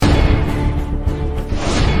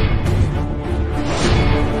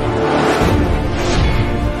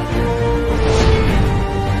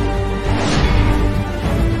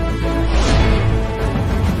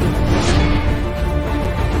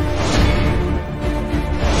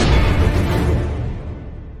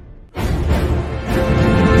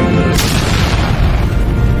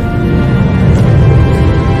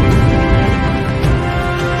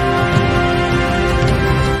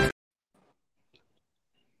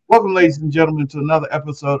Welcome, ladies and gentlemen, to another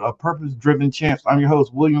episode of Purpose Driven Champs. I'm your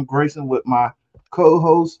host, William Grayson, with my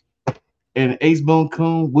co-host and Ace Boone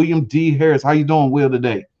Coon, William D. Harris. How you doing, Will,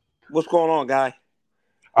 today? What's going on, guy?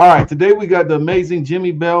 All right, today we got the amazing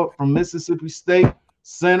Jimmy Bell from Mississippi State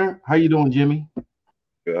Center. How you doing, Jimmy?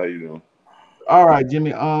 Good, how you doing? All right,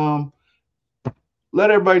 Jimmy.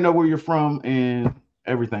 Let everybody know where you're from and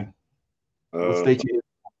everything. What Uh, state you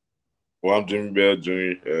well, I'm Jimmy Bell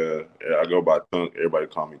Jr. I go by Tunk. Everybody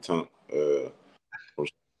call me Tunk.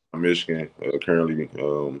 From Michigan. Currently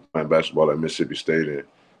playing basketball at Mississippi State, and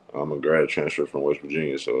I'm a grad transfer from West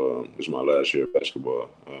Virginia. So this is my last year of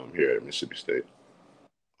basketball here at Mississippi State.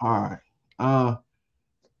 in? All right.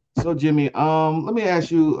 So Jimmy, let me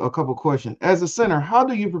ask you a couple questions. As a center, how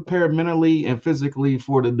do you prepare mentally and physically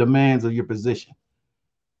for the demands of your position?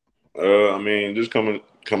 Just coming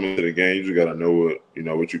to the game, you just gotta know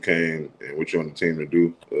what you can and what you're on the team to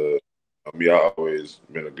do. I always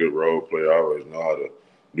been a good role player. I always know how to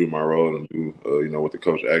do my role and do what the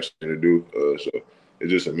coach asks me to do. So it's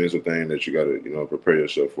just a mental thing that you gotta prepare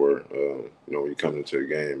yourself for. When you come into a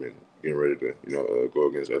game and getting ready to go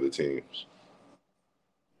against other teams.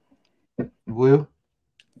 Will?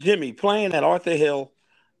 Jimmy, playing at Arthur Hill,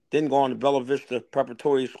 then going to Bella Vista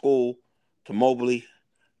Preparatory School, to Mobley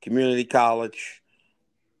Community College,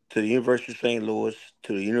 to the University of St. Louis,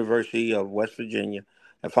 to the University of West Virginia,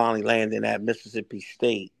 and finally landing at Mississippi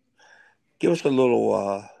State. Give us a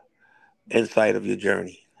little insight of your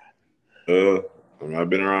journey. I've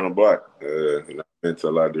been around the block. I've been to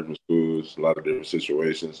a lot of different schools, a lot of different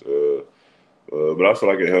situations. But I feel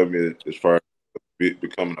like it helped me as far as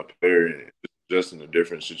becoming a player and adjusting to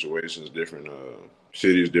different situations, different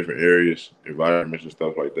cities, different areas, environments, and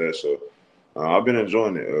stuff like that. So I've been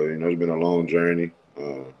enjoying it. It's been a long journey.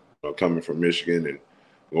 Coming from Michigan and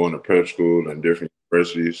going to prep school and different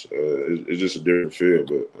universities, it's just a different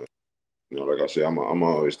field. But like I said, I'm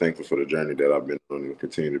always thankful for the journey that I've been on and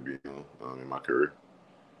continue to be on in my career.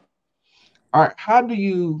 All right. How do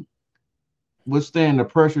you withstand the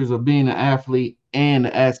pressures of being an athlete and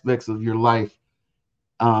the aspects of your life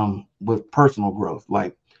with personal growth?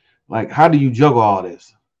 Like how do you juggle all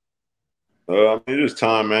this? Just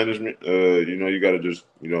time management. You got to just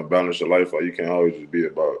balance your life out. You can't always just be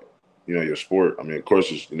about your sport. Of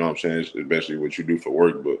course, it's what I'm saying, it's basically what you do for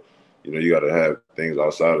work, but you got to have things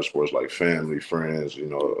outside of sports like family, friends,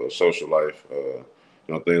 social life,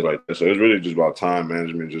 things like that. So it's really just about time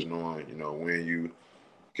management, just knowing when you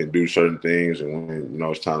can do certain things and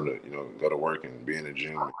when it's time to go to work and be in the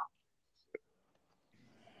gym.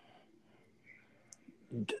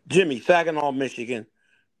 Jimmy, Saginaw, Michigan,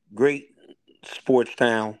 great sports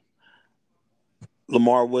town.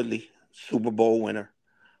 Lamar Woodley, Super Bowl winner.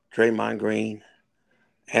 Draymond Green,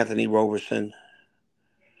 Anthony Roberson,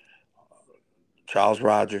 Charles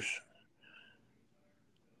Rogers,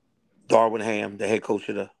 Darwin Ham, the head coach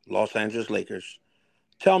of the Los Angeles Lakers.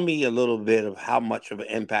 Tell me a little bit of how much of an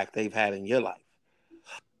impact they've had in your life.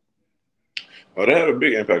 Well, they had a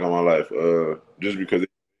big impact on my life, just because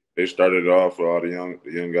they started it off with all the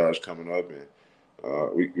young guys coming up, and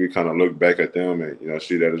we kind of look back at them and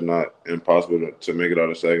see that it's not impossible to make it out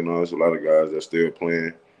of Saginaw. There's a lot of guys that still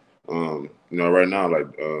playing. Right now, like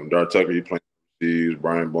Dar Tucker, he playing overseas.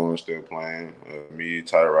 Brian Bowen still playing. Me,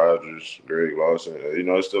 Ty Rogers, Greg Lawson.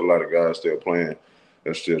 There's still a lot of guys still playing.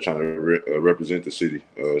 That's still trying to represent the city.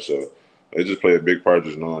 So it just play a big part,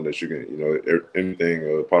 just knowing that you can,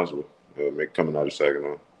 anything possible make coming out of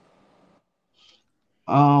Saginaw.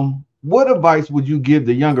 What advice would you give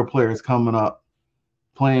the younger players coming up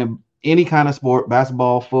playing any kind of sport,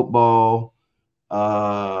 basketball, football,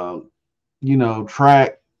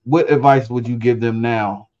 track? What advice would you give them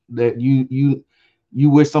now that you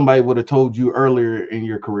wish somebody would have told you earlier in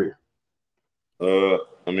your career?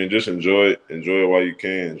 Just enjoy it while you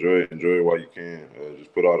can. Enjoy it while you can.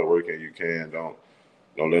 Just put all the work in you can. Don't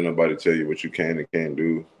let nobody tell you what you can and can't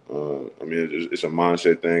do. It's a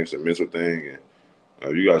mindset thing. It's a mental thing,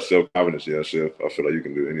 and you got self confidence in yourself. I feel like you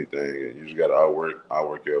can do anything, and you just got to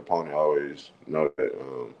outwork your opponent. Always know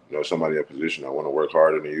that somebody in a position that want to work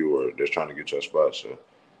harder than you or just trying to get your spot. So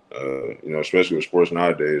especially with sports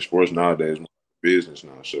nowadays. Sports nowadays is business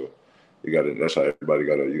now. So you got to. That's how everybody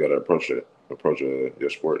got to. You got to approach your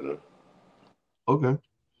sport now. Okay.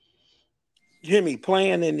 Jimmy,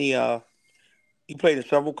 playing in the you played in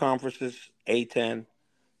several conferences, A10,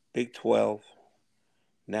 Big 12,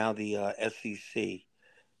 now the SEC.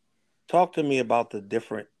 Talk to me about the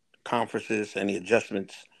different conferences and the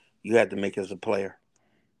adjustments you had to make as a player.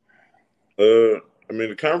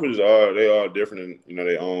 The conferences are different in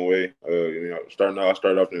their own way. I started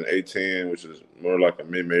off in the A10, which is more like a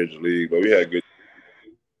mid-major league, but we had good.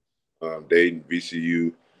 Dayton,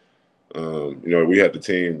 VCU. We had the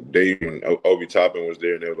team Dayton when Obi Toppin was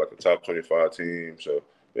there, and they was like a top 25 team. So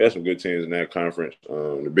we had some good teams in that conference.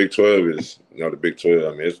 The Big 12 is, the Big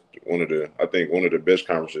 12. I mean, it's one of the best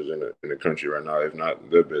conferences in the country right now, if not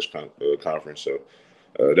the best conference. So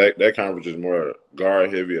that conference is more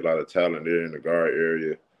guard heavy, a lot of talent there in the guard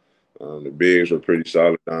area. The bigs were pretty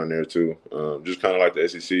solid down there too. Just kind of like the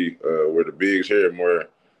SEC, where the bigs here are more.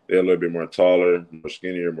 They're a little bit more taller, more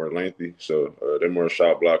skinnier, more lengthy. So they're more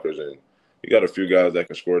shot blockers, and you got a few guys that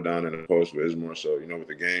can score down in the post, but it's more so, with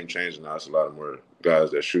the game changing now, it's a lot of more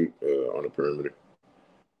guys that shoot on the perimeter.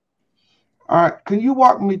 All right. Can you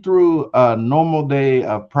walk me through a normal day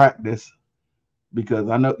of practice? Because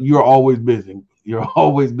I know you're always busy. You're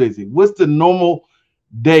always busy. What's the normal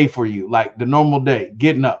day for you? Like the normal day,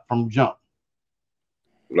 getting up from jump.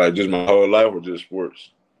 Like just my whole life or just sports?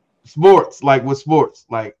 Sports, like with sports,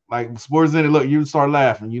 like sports in it. Look, you start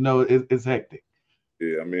laughing. It's hectic.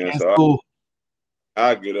 Yeah, I mean,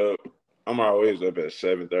 I get up. I'm always up at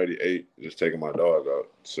 7:30, 8, just taking my dog out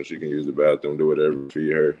so she can use the bathroom, do whatever,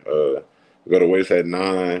 feed her. Go to weights at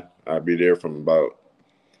 9. I'll be there from about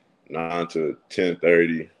 9 to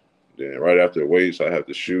 10:30. Then right after weights, I have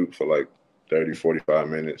to shoot for like 30, 45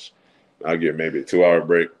 minutes. I get maybe a 2-hour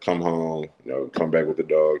break, come home, come back with the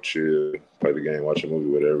dog, chill, play the game, watch a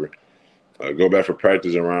movie, whatever. Go back for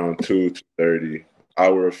practice around 2:30,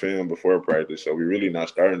 hour of film before practice. So we really not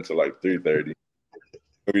starting until like 3:30.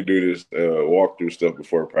 We do this walkthrough stuff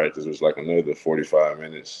before practice. It's like another 45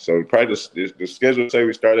 minutes. So practice, the schedule say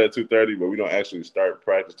we start at 2:30, but we don't actually start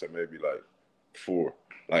practice till maybe like 4.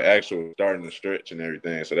 Like actual starting the stretch and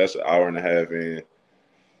everything. So that's an hour and a half in.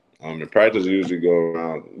 The practice usually go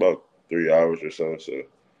around about 3 hours or so. So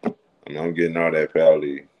I'm getting all that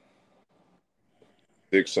probably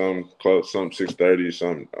 6 some, close some 6:30,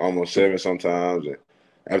 some almost 7 sometimes. And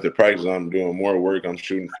after practice, I'm doing more work. I'm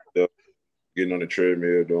shooting stuff, getting on the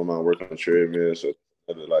treadmill, doing my work on the treadmill. So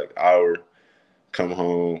another like hour, come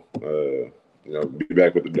home, be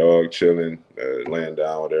back with the dog, chilling, laying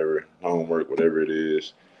down, whatever, homework, whatever it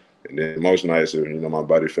is. And then most nights, if my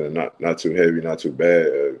body feeling not too heavy, not too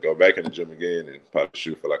bad, go back in the gym again and probably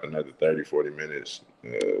shoot for like another 30, 40 minutes,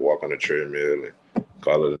 walk on the treadmill and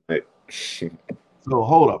call it a night. So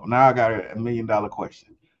hold up. Now I got $1 million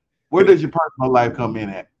question. Where does your personal life come in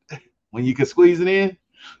at? When you can squeeze it in?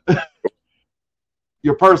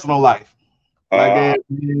 Your personal life. Like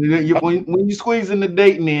when you squeeze in the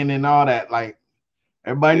dating in and all that, like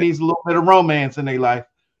everybody needs a little bit of romance in their life.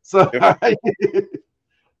 So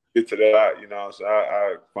get to that, so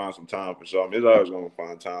I find some time for something. It's always gonna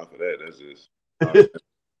find time for that. That's just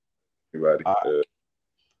everybody find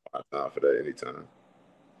time for that anytime.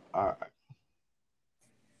 All right.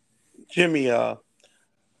 Jimmy, I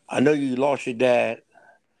know you lost your dad,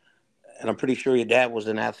 and I'm pretty sure your dad was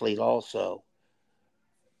an athlete also.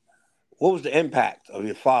 What was the impact of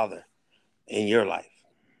your father in your life?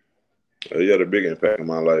 He had a big impact on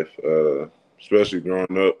my life, especially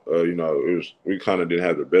growing up. We kind of didn't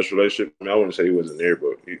have the best relationship. I mean, I wouldn't say he wasn't there,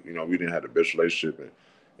 but we didn't have the best relationship. And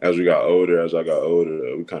as I got older,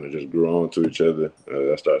 we kind of just grew on to each other.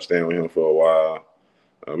 I started staying with him for a while.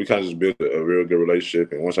 We kind of just built a real good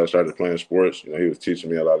relationship. And once I started playing sports, he was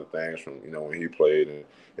teaching me a lot of things from, when he played and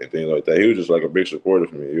things like that. He was just like a big supporter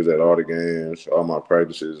for me. He was at all the games, all my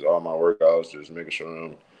practices, all my workouts, just making sure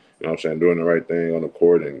I'm, doing the right thing on the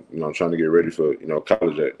court and, trying to get ready for,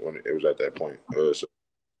 college when it was at that point.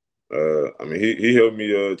 He helped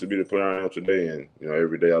me to be the player I am today. And,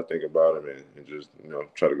 every day I think about him and just,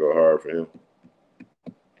 try to go hard for him.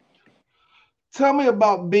 Tell me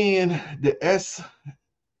about being the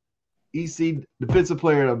SEC Defensive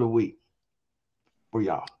Player of the Week for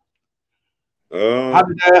y'all. How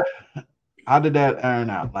did that earn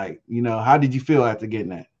out? Like, how did you feel after getting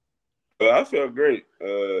that? I felt great.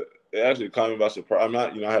 It actually caught me by surprise. I'm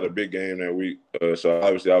not, I had a big game that week, so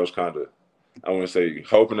obviously I was kind of, I wouldn't say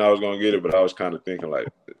hoping I was gonna get it, but I was kind of thinking like,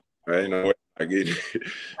 I get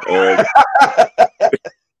it.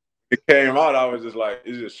 It came out, I was just like,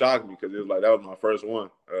 it just shocked me because it was like that was my first one,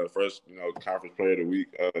 first conference player of the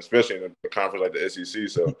week, especially in a conference like the SEC.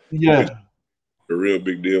 So yeah, a real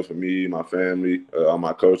big deal for me, my family, all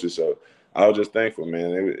my coaches. So I was just thankful,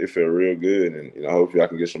 man. It felt real good, and hopefully I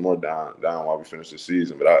can get some more down while we finish the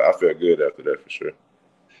season. But I felt good after that for sure.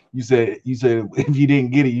 You said if you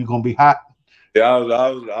didn't get it, you're gonna be hot. Yeah, I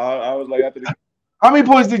was like after the. How many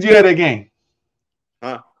points did you have that game?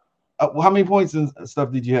 Huh? How many points and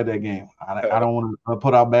stuff did you have that game? I don't want to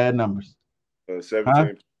put out bad numbers.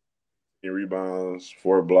 17 rebounds,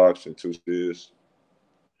 4 blocks, and 2 steals.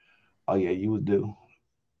 Oh yeah, you would do.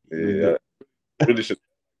 Yeah, really should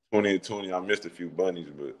 20 and 20. I missed a few bunnies,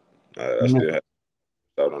 but I You still missed- had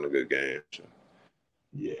out on a good game. So.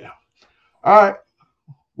 Yeah. All right.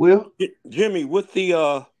 Will. Jimmy, with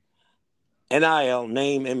the NIL,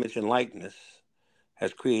 name, image, and likeness,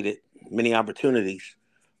 has created many opportunities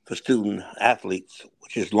for student athletes,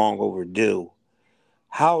 which is long overdue.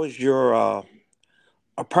 How is your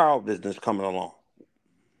apparel business coming along?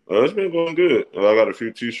 It's been going good. I got a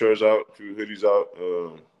few T-shirts out, a few hoodies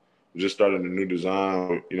out. Just started a new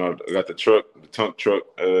design. You know, I got the tunk truck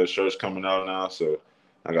shirts coming out now, so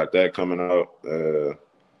I got that coming out.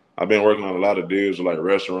 I've been working on a lot of deals with like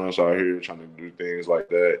restaurants out here, trying to do things like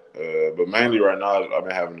that. But mainly right now, I've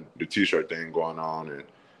been having the T-shirt thing going on, and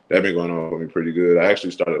that's been going on for me pretty good. I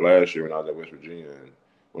actually started last year when I was at West Virginia, and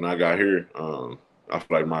when I got here, I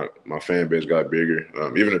feel like my fan base got bigger.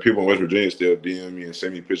 Even the people in West Virginia still DM me and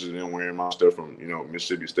send me pictures of them wearing my stuff from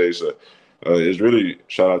Mississippi State. So it's really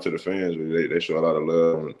shout out to the fans. They show a lot of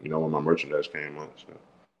love, when my merchandise came out. So.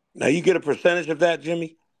 Now, you get a percentage of that,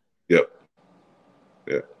 Jimmy? Yep.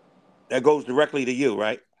 Yeah. That goes directly to you,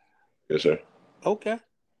 right? Yes, sir. Okay.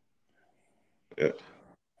 Yeah.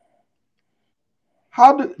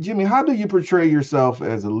 Jimmy? How do you portray yourself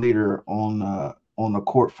as a leader on the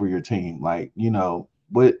court for your team? Like,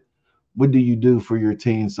 what do you do for your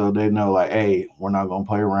team so they know, like, hey, we're not gonna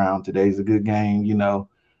play around. Today's a good game.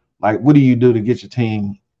 Like, what do you do to get your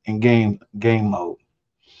team in game mode?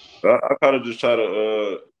 I kind of just try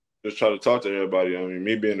to talk to everybody. I mean,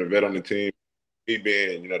 me being a vet on the team, me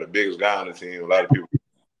being the biggest guy on the team, a lot of people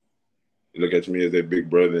look at me as their big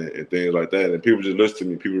brother and things like that. And people just listen to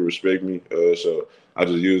me. People respect me. So I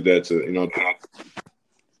just use that to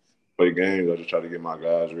play games. I just try to get my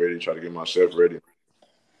guys ready, try to get myself ready.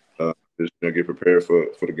 Just get prepared for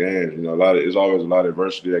the games. It's always a lot of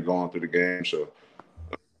adversity that going through the game. So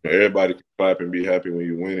everybody can clap and be happy when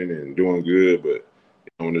you're winning and doing good, but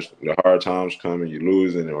when the hard times come and you're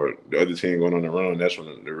losing or the other team going on the run, that's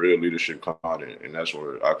when the real leadership come out, and that's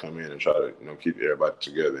where I come in and try to keep everybody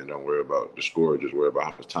together and don't worry about the score, just worry about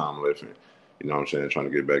how much time left and what I'm saying, trying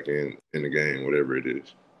to get back in the game, whatever it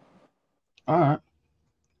is. All right.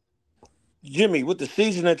 Jimmy, with the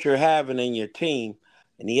season that you're having in your team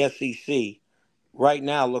in the SEC, right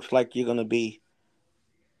now looks like you're going to be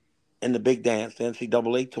in the big dance, the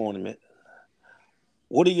NCAA tournament.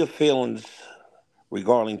 What are your feelings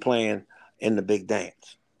regarding playing in the big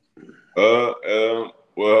dance?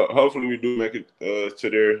 Well, hopefully we do make it to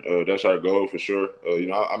there. That's our goal for sure.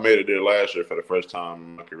 I made it there last year for the first time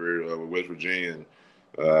in my career with West Virginia, and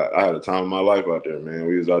I had a time of my life out there, man.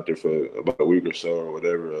 We was out there for about a week or so or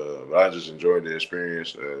whatever. But I just enjoyed the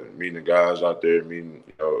experience, meeting the guys out there, meeting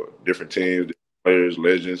different teams, players,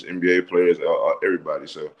 legends, NBA players, everybody.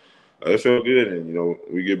 So it felt good, and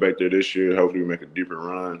we get back there this year. Hopefully we make a deeper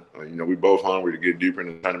run. We both hungry to get deeper in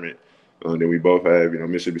the tournament. Then we both have,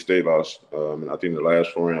 Mississippi State lost. And I think the last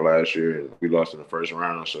 4 in last year, and we lost in the first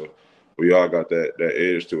round. So we all got that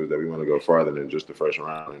edge to us that we want to go farther than just the first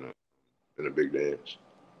round in the big dance.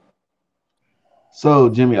 So,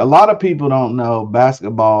 Jimmy, a lot of people don't know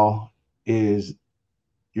basketball was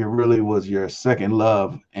your second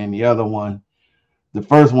love, and the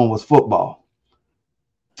first one was football.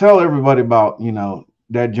 Tell everybody about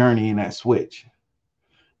that journey and that switch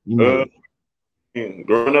you made.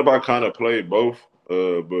 Growing up, I kind of played both,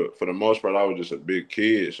 but for the most part, I was just a big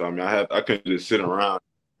kid. So I couldn't just sit around.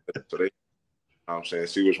 So they, I'm saying,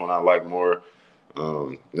 see which one I like more.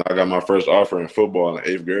 I got my first offer in football in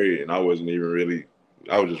 8th grade, and I wasn't even really.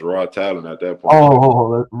 I was just raw talent at that point.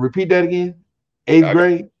 Oh, repeat that again. 8th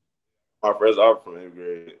grade. My first offer from 8th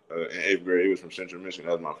grade. In 8th grade, it was from Central Michigan.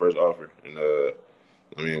 That was my first offer,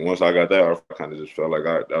 and once I got that offer, I kind of just felt like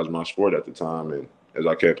that was my sport at the time, and as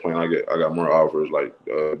I kept playing, I got more offers, like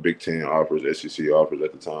Big Ten offers, SEC offers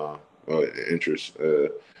at the time, interest.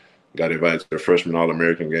 Got invited to the freshman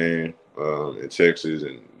All-American game in Texas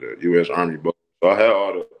and the U.S. Army Bowl. So I had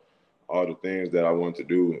all the things that I wanted to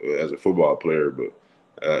do as a football player. But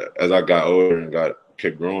as I got older and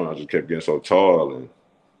kept growing, I just kept getting so tall, and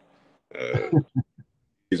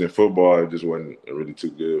in football, it just wasn't really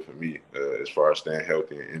too good for me as far as staying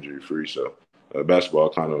healthy and injury-free. So basketball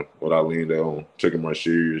kind of what I leaned on, took it more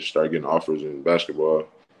serious, started getting offers in basketball.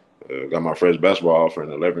 Got my first basketball offer in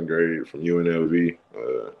 11th grade from UNLV.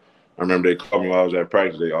 I remember they called me while I was at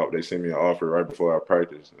practice. They sent me an offer right before I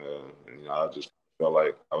practiced. And I just felt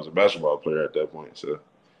like I was a basketball player at that point. So,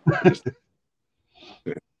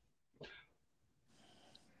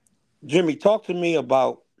 Jimmy, talk to me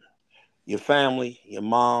about your family, your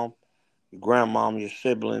mom, your grandmom, your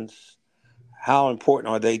siblings. How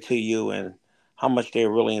important are they to you, and how much they're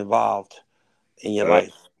really involved in your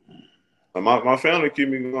life? My family keep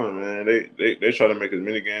me going, man. They try to make as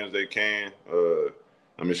many games as they can.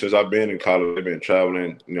 I mean, since I've been in college, they've been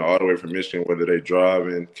traveling, all the way from Michigan, whether they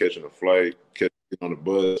driving, catching a flight, catching on the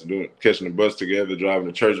bus, catching the bus together, driving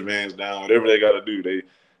the church vans down, whatever they got to do,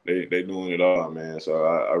 they doing it all, man. So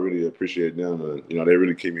I really appreciate them. They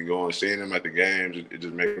really keep me going. Seeing them at the games, it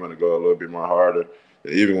just makes me want to go a little bit more harder.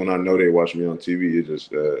 Even when I know they watch me on TV,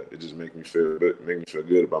 it just makes me feel good,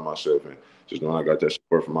 good about myself, and just knowing I got that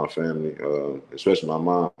support from my family, especially my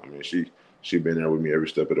mom. I mean, she been there with me every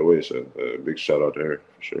step of the way. So big shout out to her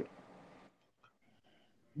for sure.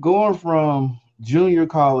 Going from junior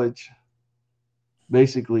college,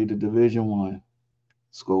 basically to Division I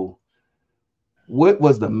school, what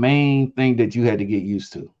was the main thing that you had to get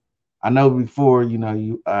used to? I know before,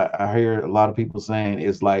 I hear a lot of people saying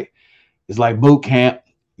it's like boot camp,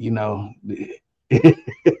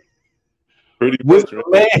 Pretty much,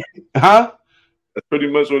 man, huh? That's pretty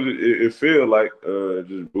much what it feels like.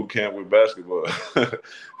 Just boot camp with basketball. For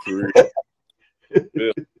real.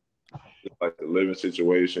 Just like the living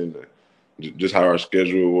situation, just how our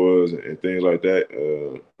schedule was, and things like that.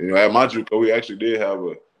 At my JUCO, we actually did have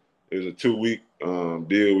it was a 2-week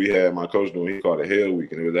deal we had my coach doing. He called it Hell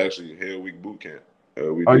Week, and it was actually Hell Week boot camp.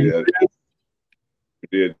 We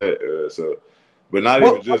did that. But not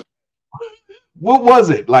even just. What was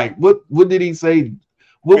it like? What did he say?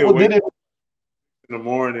 What did it? In the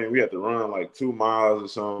morning, we had to run like 2 miles or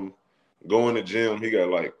something. Go in the gym. He got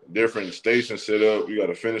like different stations set up. You got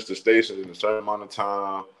to finish the stations in a certain amount of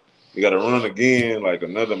time. You got to run again like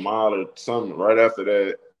another mile or something right after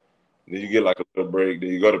that. Then you get like a little break.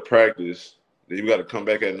 Then you go to practice. Then you got to come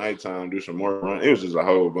back at nighttime, do some more run. It was just a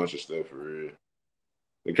whole bunch of stuff for real.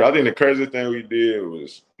 I think the craziest thing we did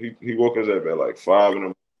was he woke us up at like 5 in the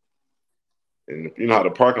morning. And you know how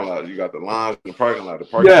the parking lot, you got the lines in the parking lot.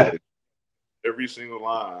 Lot, every single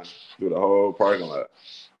line through the whole parking lot.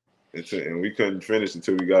 And we couldn't finish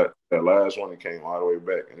until we got that last one that came all the way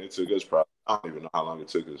back. And it took us probably, I don't even know how long it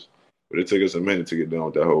took us, but it took us a minute to get done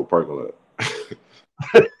with that whole parking lot.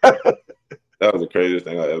 That was the craziest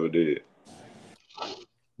thing I ever did.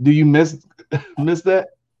 Do you miss that?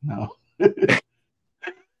 No.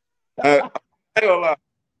 I ain't gonna lie.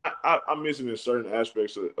 I miss it in certain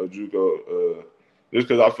aspects of JUCO, just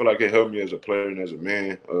because I feel like it helped me as a player and as a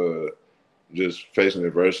man, just facing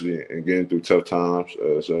adversity and getting through tough times.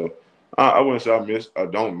 So I wouldn't say I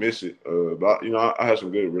don't miss it, but I had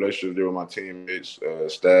some good relationships there with my teammates,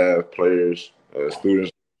 staff, players,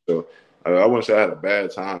 students. So I wouldn't say I had a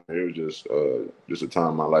bad time. It was just a time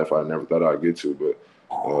in my life I never thought I'd get to, but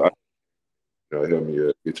it helped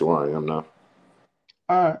me get to where I am now.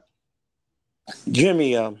 All right.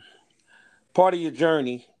 Jimmy, part of your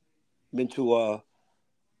journey, been to a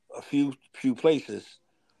few places.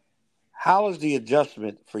 How is the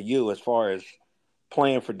adjustment for you as far as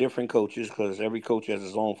playing for different coaches? Because every coach has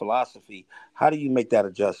his own philosophy. How do you make that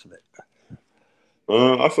adjustment?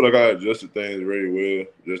 I feel like I adjusted things very well,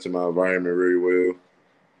 adjusted my environment very well.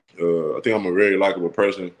 I think I'm a very likable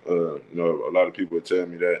person. A lot of people would tell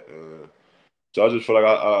me that. So I just feel like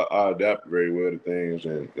I adapt very well to things,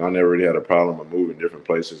 and I never really had a problem with moving different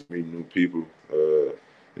places, meeting new people,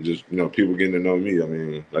 and just people getting to know me. I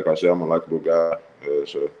mean, like I said, I'm a likable guy,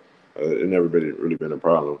 so it never really been a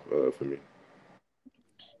problem for me.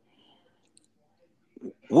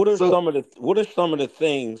 What are some of the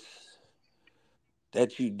things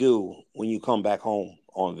that you do when you come back home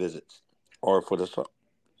on visits or for the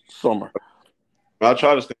summer? I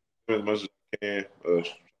try to stay as much as I can.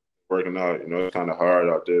 Working out, it's kind of hard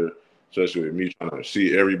out there, especially with me trying to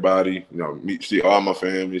see everybody, see all my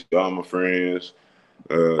family, see all my friends.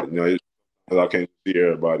 I can't see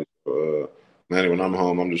everybody. Mainly when I'm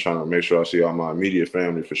home, I'm just trying to make sure I see all my immediate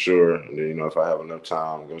family for sure. And then, if I have enough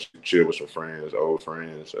time, go chill with some friends, old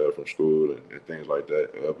friends from school and things like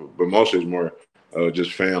that. But mostly it's more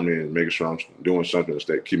just family and making sure I'm doing something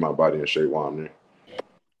to keep my body in shape while I'm there.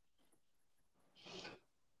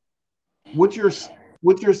 What's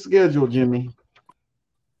your schedule, Jimmy?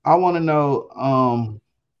 I want to know.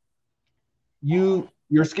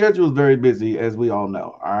 Your schedule is very busy, as we all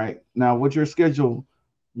know. All right. Now, what's your schedule?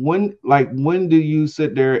 When do you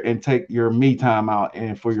sit there and take your me time out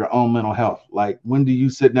and for your own mental health? Like, when do you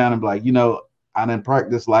sit down and be like, I didn't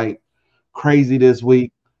practice like crazy this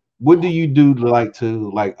week. What do you do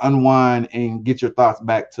to unwind and get your thoughts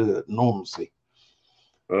back to normalcy?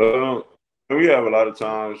 We have a lot of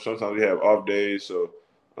times. Sometimes we have off days, so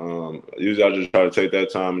usually I just try to take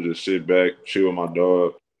that time and just sit back, chill with my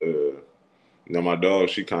dog. My dog,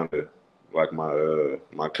 she kind of like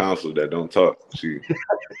my counselor that don't talk. She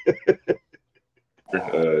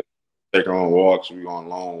take her on walks. We go on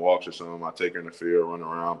long walks or something. I take her in the field, run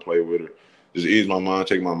around, play with her. Just ease my mind,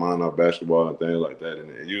 take my mind off basketball and things like that.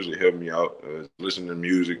 And it usually helped me out. Listening to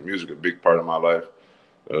music. Music a big part of my life.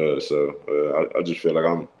 I just feel like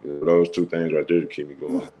I'm those two things right there to keep me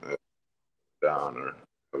going down or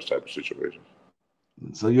those type of situations.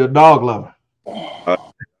 So you're a dog lover. I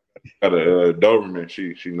got a Doberman.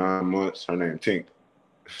 She 9 months. Her name Tink.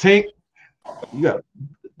 Tink. You got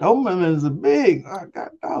Doberman is a big. I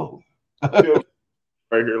got dog. Right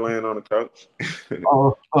here laying on the couch.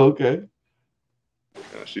 Oh, okay.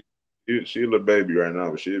 She a little baby right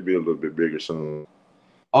now, but she'll be a little bit bigger soon.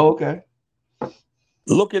 Oh, okay.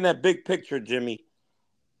 Looking at big picture, Jimmy,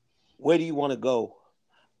 where do you want to go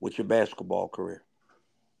with your basketball career?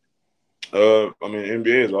 I mean,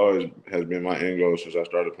 NBA has been my end goal since I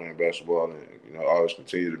started playing basketball, and I always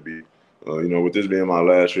continue to be. With this being my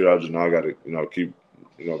last year, I just now got to keep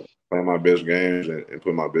playing my best games and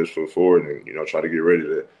put my best foot forward, and try to get ready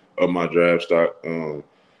to up my draft stock.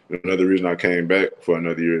 Another reason I came back for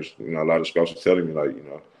another year is a lot of scouts are telling me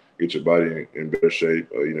get your body in better shape.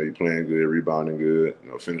 You're playing good, rebounding good,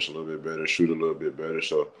 finish a little bit better, shoot a little bit better.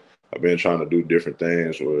 So I've been trying to do different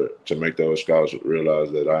things to make those scouts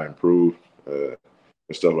realize that I improved and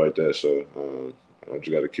stuff like that. So I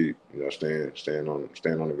just got to keep staying on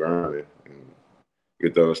the ground and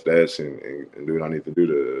get those stats and do what I need to do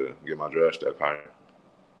to get my draft stock higher.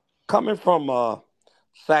 Coming from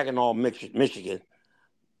Saginaw, Michigan,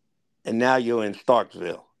 and now you're in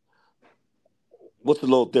Starkville. What's a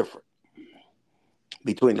little different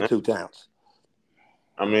between the two towns?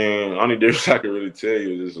 I mean, only difference I can really tell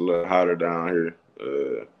you is it's a little hotter down here.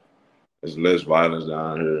 There's less violence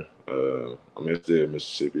down here. I mean, it's still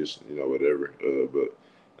Mississippi, it's, whatever. But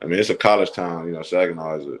I mean, it's a college town.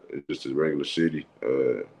 Saginaw is just a regular city.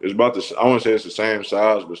 It's about the. I wouldn't say it's the same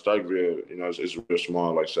size, but Starkville, it's real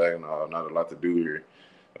small like Saginaw. Not a lot to do here.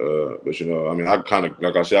 But I mean, I kind of,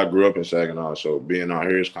 like I said, I grew up in Saginaw, so being out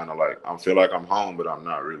here is kind of like I feel like I'm home, but I'm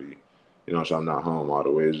not really. So I'm not home all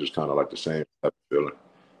the way. It's just kind of like the same type of feeling.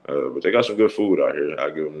 But they got some good food out here. I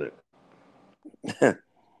give them that.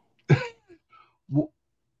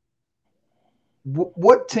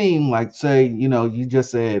 What team, like, say, you just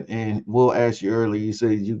said, and we'll ask you earlier, you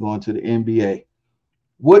said you're going to the NBA.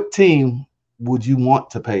 What team would you want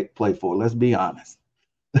to play for? Let's be honest.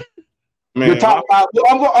 Man, your top five.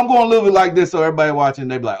 I'm going a little bit like this, so everybody watching,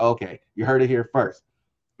 they be like, okay, you heard it here first.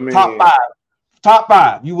 Top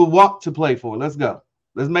five you would want to play for. Let's go.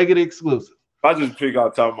 Let's make it exclusive. I just pick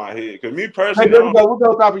out top of my head, because me personally, we'll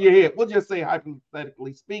go top of your head. We'll just say,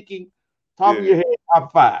 hypothetically speaking, top of your head,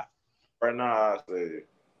 top five. Right now, I say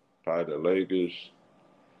probably the Lakers,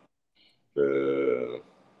 the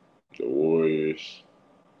Warriors.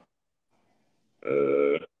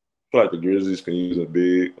 I feel like the Grizzlies can use a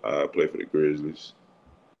big. I play for the Grizzlies.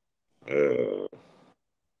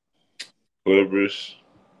 Clippers.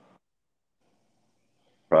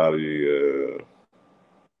 Probably the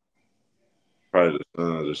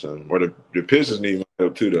Suns or something. Or the Pistons need my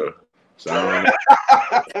help too, though. So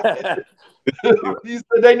you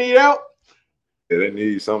said they need help? Yeah, they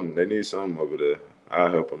need something. They need something over there.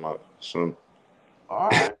 I'll help them out. Some. All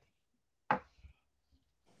right.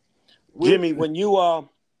 Jimmy, when you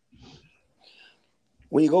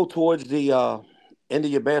go towards the end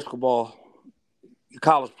of your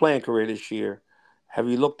college playing career this year, have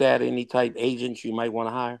you looked at any type agents you might want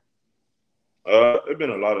to hire? There's been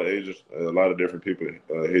a lot of agents, a lot of different people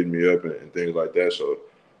hitting me up and things like that. So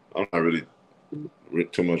I'm not really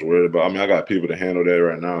too much worried about. I mean, I got people to handle that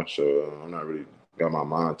right now, so I'm not really got my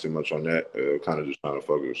mind too much on that. Kind of just trying to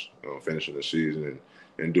focus on finishing the season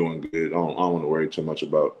and doing good. I don't want to worry too much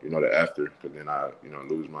about the after, because then I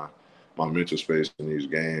lose my mental space in these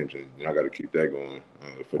games, and I got to keep that going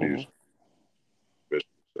for these.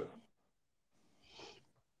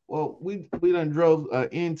 Well, we done drove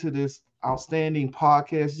into this outstanding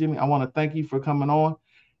podcast, Jimmy. I want to thank you for coming on.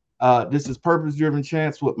 This is Purpose Driven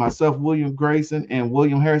Chance with myself, William Grayson, and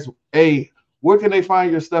William Harris. Hey, where can they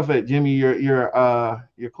find your stuff at, Jimmy? Your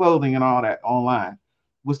clothing and all that online.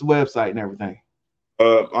 What's the website and everything?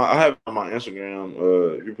 I have on my Instagram.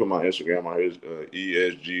 If you put my Instagram on here,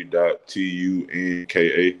 esg.tunka,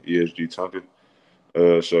 ESG Tonka.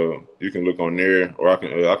 So you can look on there, or I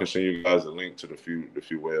can send you guys a link to the few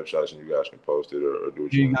websites, and you guys can post it or do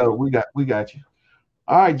what you want. We got you.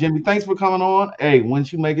 All right, Jimmy. Thanks for coming on. Hey,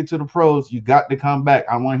 once you make it to the pros, you got to come back.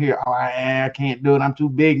 I want to hear. Oh, I can't do it. I'm too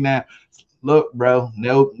big now. Look, bro.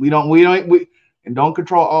 No, we and don't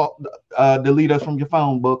control all. Delete us from your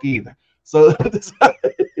phone book either. So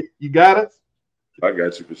you got us. I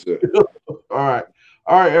got you for sure. All right.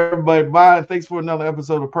 All right, everybody. Bye. Thanks for another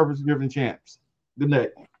episode of Purpose Driven Champs. Good night.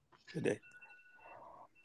 Good day.